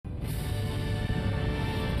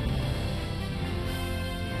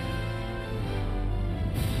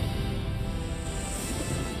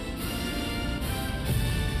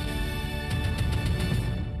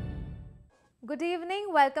Good evening.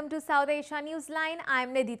 Welcome to South Asia Newsline.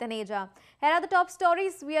 I'm Nidhi Taneja. Here are the top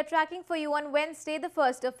stories we are tracking for you on Wednesday, the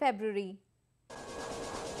 1st of February.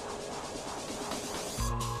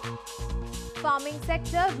 Farming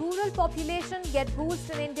sector, rural population get boost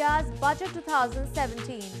in India's budget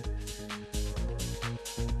 2017.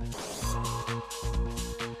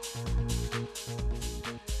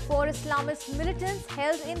 Four Islamist militants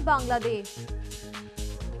held in Bangladesh.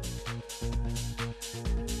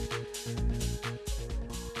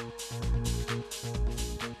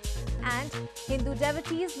 And Hindu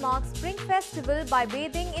devotees mark Spring Festival by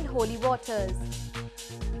bathing in holy waters.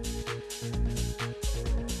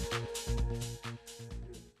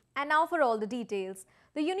 And now for all the details.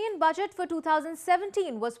 The Union Budget for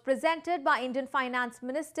 2017 was presented by Indian Finance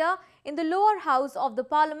Minister in the lower house of the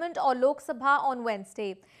Parliament or Lok Sabha on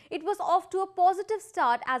Wednesday. It was off to a positive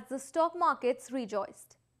start as the stock markets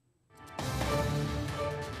rejoiced.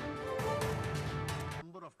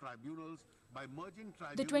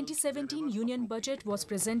 The 2017 Union Budget was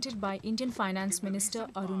presented by Indian Finance Minister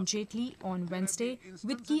Arun Jaitley on Wednesday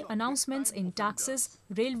with key announcements in taxes,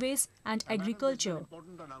 railways and agriculture.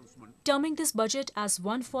 Terming this budget as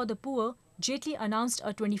one for the poor, Jaitley announced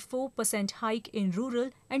a 24% hike in rural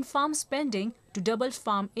and farm spending to double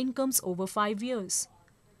farm incomes over 5 years.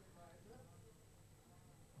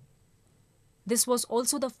 This was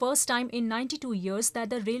also the first time in 92 years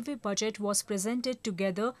that the railway budget was presented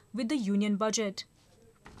together with the Union Budget.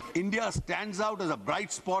 India stands out as a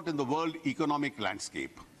bright spot in the world economic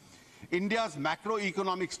landscape. India's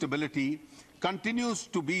macroeconomic stability continues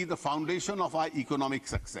to be the foundation of our economic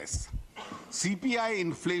success. CPI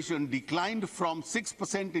inflation declined from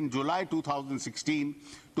 6% in July 2016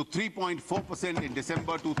 to 3.4% in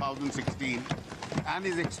December 2016 and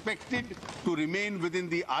is expected to remain within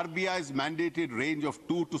the RBI's mandated range of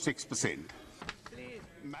 2 to 6%.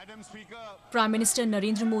 Madam Speaker, Prime Minister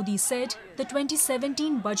Narendra Modi said the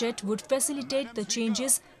 2017 budget would facilitate the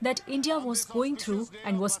changes that India was going through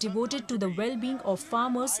and was devoted to the well-being of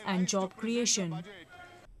farmers and job creation.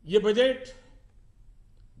 ये budget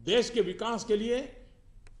देश के विकास के लिए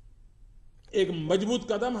एक मजबूत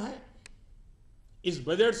कदम है। इस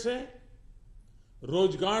budget से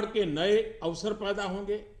रोजगार के नए अवसर पैदा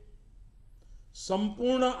होंगे,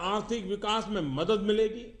 संपूर्ण आर्थिक विकास में मदद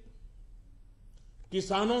मिलेगी,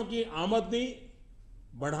 किसानों की आमदनी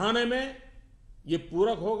बढ़ाने में ये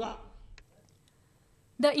पूरक होगा।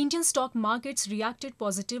 The Indian stock markets reacted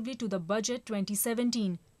positively to the budget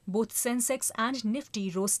 2017. Both Sensex and Nifty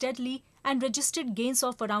rose steadily and registered gains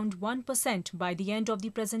of around 1% by the end of the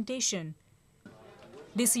presentation.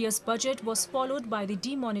 This year's budget was followed by the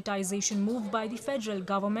demonetization move by the federal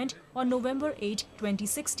government on November 8,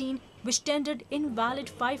 2016, which tendered invalid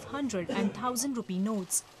 500 and 1000 rupee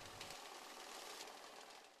notes.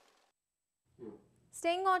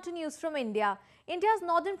 Staying on to news from India, India's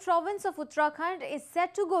northern province of Uttarakhand is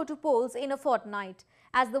set to go to polls in a fortnight.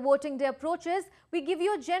 As the voting day approaches, we give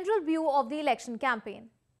you a general view of the election campaign.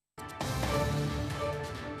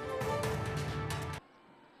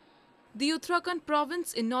 The Uttarakhand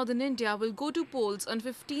province in northern India will go to polls on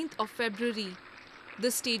 15th of February.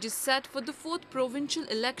 The stage is set for the 4th provincial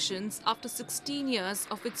elections after 16 years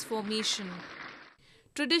of its formation.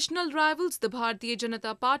 Traditional rivals, the Bharatiya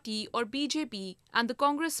Janata Party or BJP and the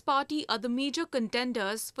Congress Party are the major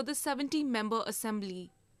contenders for the 70-member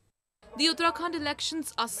assembly. The Uttarakhand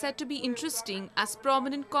elections are set to be interesting as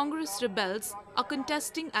prominent Congress rebels are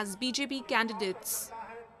contesting as BJP candidates.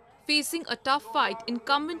 Facing a tough fight,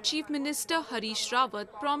 incumbent Chief Minister Harish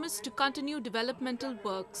Rawat promised to continue developmental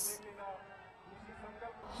works.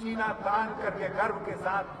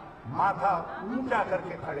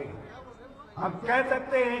 हम कह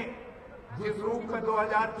सकते हैं जिस रूप में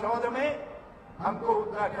 2014 में हमको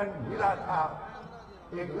उत्तराखंड मिला था,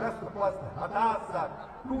 एक लस्त-पस्त, हताश सा,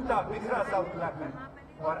 टूटा बिखरा सा उत्तराखंड,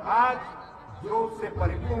 और आज जोश से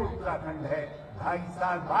परिपूर्ण उत्तराखंड है। 2.5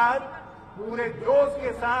 साल बाद पूरे जोश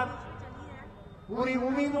के साथ, पूरी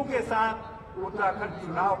उम्मीदों के साथ उत्तराखंड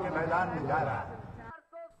चुनाव के मैदान में जा रहा है।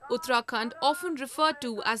 Uttarakhand, often referred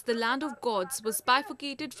to as the land of gods, was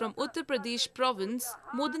bifurcated from Uttar Pradesh province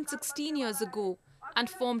more than 16 years ago and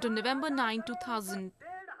formed on November 9, 2000.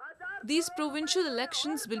 These provincial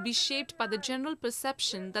elections will be shaped by the general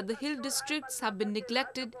perception that the hill districts have been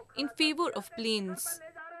neglected in favor of plains.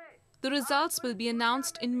 The results will be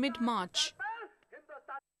announced in mid-March.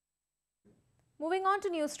 Moving on to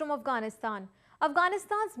news from Afghanistan.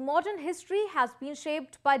 Afghanistan's modern history has been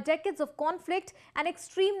shaped by decades of conflict and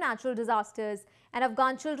extreme natural disasters, and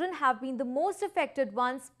Afghan children have been the most affected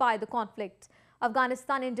ones by the conflict.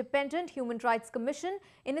 Afghanistan Independent Human Rights Commission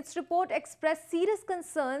in its report expressed serious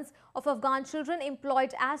concerns of Afghan children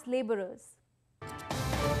employed as laborers.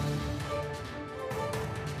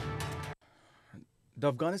 The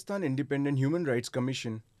Afghanistan Independent Human Rights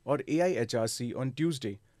Commission, or AIHRC, on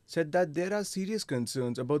Tuesday said that there are serious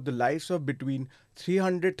concerns about the lives of between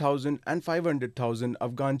 300,000 and 500,000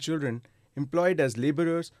 Afghan children employed as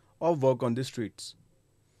laborers or work on the streets.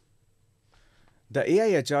 The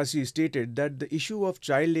AIHRC stated that the issue of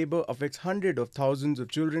child labor affects hundreds of thousands of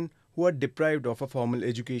children who are deprived of a formal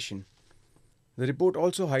education. The report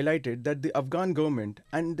also highlighted that the Afghan government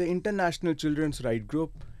and the International Children's Rights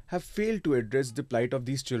Group have failed to address the plight of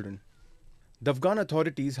these children. The Afghan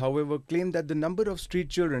authorities, however, claim that the number of street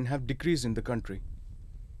children have decreased in the country.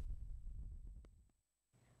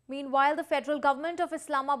 Meanwhile, the federal government of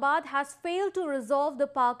Islamabad has failed to resolve the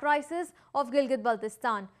power crisis of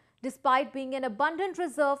Gilgit-Baltistan. Despite being an abundant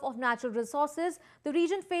reserve of natural resources, the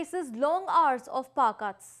region faces long hours of power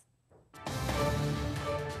cuts.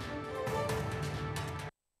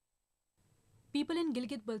 People in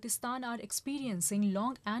Gilgit-Baltistan are experiencing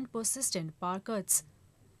long and persistent power cuts.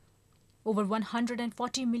 Over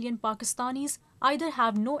 140 million Pakistanis either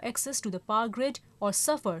have no access to the power grid or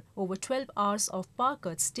suffer over 12 hours of power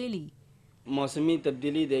cuts daily. मौसमी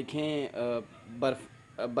तब्दीली देखें,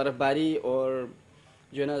 बर्फबारी और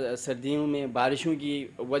जो है ना सर्दियों में बारिशों की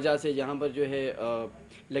वजह से यहाँ पर जो है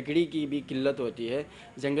लकड़ी की भी किल्लत होती है.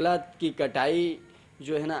 जंगलात की कटाई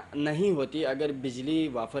जो है ना नहीं होती अगर बिजली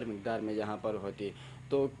वाफर मिकदार में जहाँ पर होती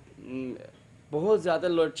तो बहुत ज़्यादा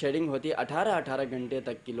लोड शेडिंग होती है. 18 घंटे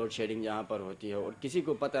तक की लोड शेडिंग यहाँ पर होती है और किसी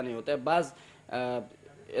को पता नहीं होता है. बाज़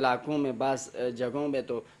इलाकों में, बाज़ जगहों में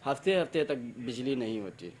तो हफ्ते तक बिजली नहीं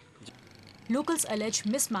होती. Locals allege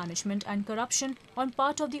mismanagement and corruption on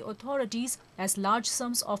part of the authorities as large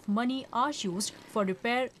sums of money are used for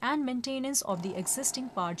repair and maintenance of the existing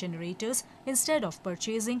power generators instead of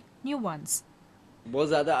purchasing new ones. बहुत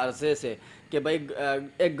ज़्यादा अरसे से कि भाई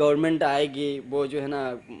एक government आएगी वो जो है ना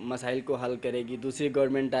मसाइल को हल करेगी, दूसरी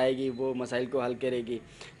गवर्नमेंट आएगी वो मसाइल को हल करेगी,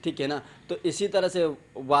 ठीक है ना. तो इसी तरह से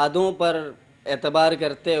वादों पर एतबार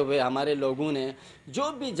करते हुए हमारे लोगों ने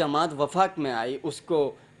जो भी जमात वफाक में आई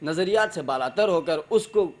उसको नज़रियात से बालातर होकर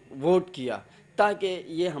उसको वोट किया ताकि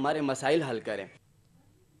ये हमारे मसाइल हल करें.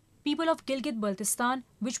 People of Gilgit-Baltistan,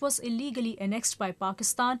 which was illegally annexed by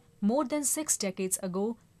Pakistan more than 6 decades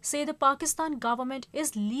ago, say the Pakistan government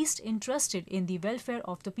is least interested in the welfare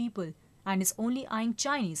of the people and is only eyeing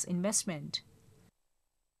Chinese investment.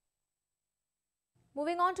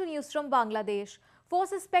 Moving on to news from Bangladesh. 4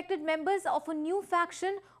 suspected members of a new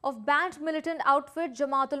faction of banned militant outfit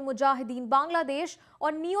Jamaatul Mujahideen Bangladesh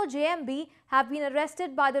or Neo-JMB have been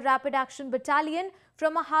arrested by the Rapid Action Battalion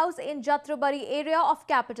from a house in Jatrabari area of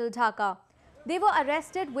capital Dhaka. They were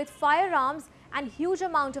arrested with firearms and huge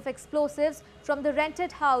amount of explosives from the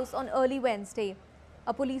rented house on early Wednesday.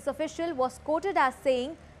 A police official was quoted as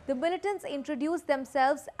saying the militants introduced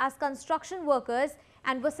themselves as construction workers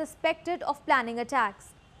and were suspected of planning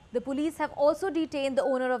attacks. The police have also detained the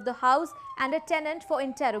owner of the house and a tenant for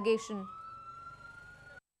interrogation.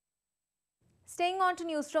 Staying on to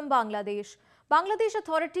news from Bangladesh. Bangladesh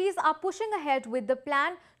authorities are pushing ahead with the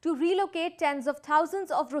plan to relocate tens of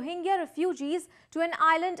thousands of Rohingya refugees to an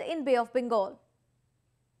island in Bay of Bengal.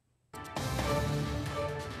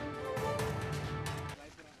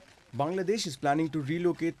 Bangladesh is planning to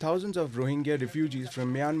relocate thousands of Rohingya refugees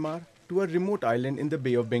from Myanmar to a remote island in the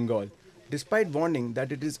Bay of Bengal, despite warning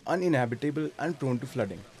that it is uninhabitable and prone to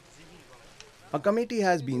flooding. A committee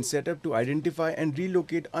has been set up to identify and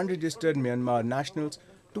relocate unregistered Myanmar nationals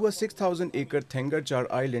to a 6,000-acre Thengarchar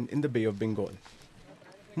island in the Bay of Bengal.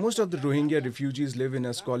 Most of the Rohingya refugees live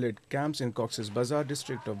in squalid camps in Cox's Bazar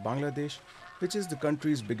district of Bangladesh, which is the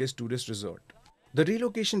country's biggest tourist resort. The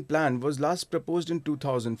relocation plan was last proposed in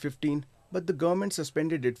 2015, but the government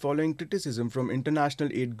suspended it following criticism from international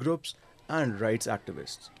aid groups and rights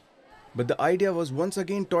activists. But the idea was once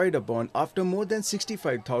again toyed upon after more than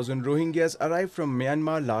 65,000 Rohingyas arrived from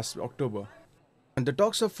Myanmar last October. And the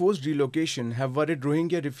talks of forced relocation have worried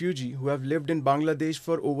Rohingya refugees who have lived in Bangladesh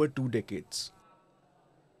for over 2 decades.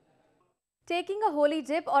 Taking a holy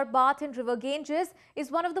dip or bath in river Ganges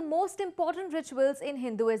is one of the most important rituals in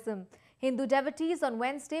Hinduism. Hindu devotees on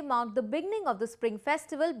Wednesday marked the beginning of the spring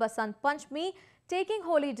festival Basant Panchami, taking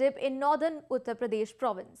holy dip in northern Uttar Pradesh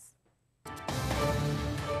province.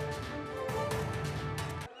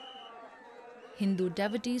 Hindu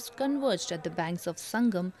devotees converged at the banks of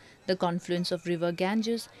Sangam, the confluence of river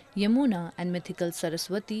Ganges, Yamuna and mythical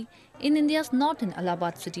Saraswati, in India's northern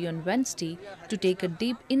Allahabad city on Wednesday to take a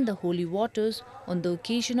dip in the holy waters on the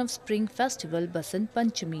occasion of spring festival Basant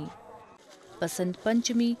Panchami. Basant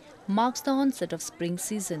Panchami marks the onset of spring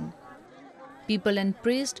season. People and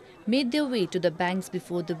priests made their way to the banks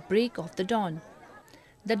before the break of the dawn.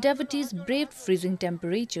 The devotees braved freezing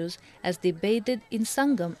temperatures as they bathed in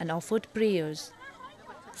Sangam and offered prayers.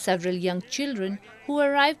 Several young children who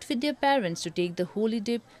arrived with their parents to take the holy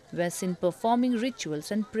dip were seen performing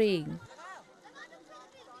rituals and praying.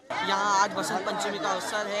 यहाँ आज बसंत पंचमी का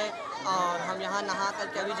अवसर है और हम यहाँ नहा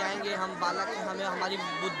करके अभी जाएंगे। हम बालक हैं, हमें हमारी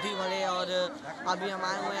बुद्धि बढ़े और अभी हम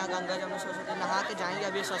आए हुए हैं गंगा जमुना सरस्वती नहा के जाएंगे।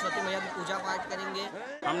 अभी सरस्वती मैया की पूजा पाठ करेंगे।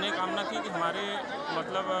 हमने कामना की कि हमारे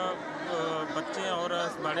मतलब बच्चे और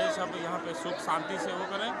बड़े सब यहाँ पे सुख शांति से वो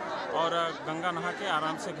करें और गंगा नहा के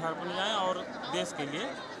आराम से घर पर जाएं और देश के लिए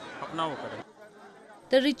अपना वो करें।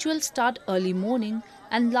 The rituals start early morning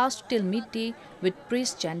and last till midday with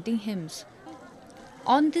priests chanting hymns.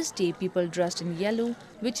 On this day, people dressed in yellow,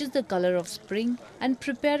 which is the color of spring, and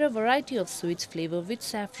prepare a variety of sweets flavored with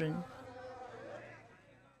saffron.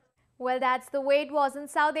 Well, that's the way it was in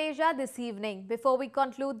South Asia this evening. Before we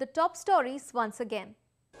conclude the top stories once again.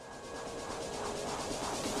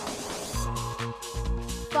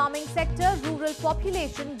 Farming sector, rural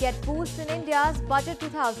population get boost in India's budget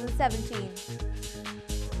 2017.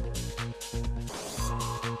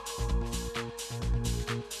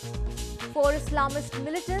 Four Islamist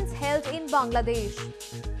militants held in Bangladesh.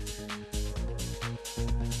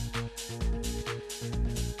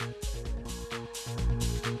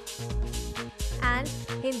 And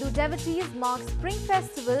Hindu devotees mark spring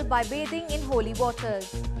festival by bathing in holy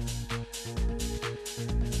waters.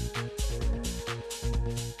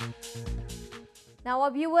 Now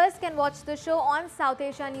our viewers can watch the show on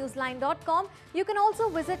SouthAsiaNewsline.com. You can also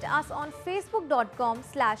visit us on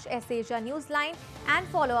Facebook.com/SAsiaNewsline and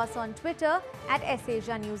follow us on Twitter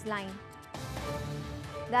 @SAsiaNewsline.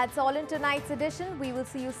 That's all in tonight's edition. We will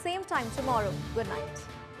see you same time tomorrow. Good night.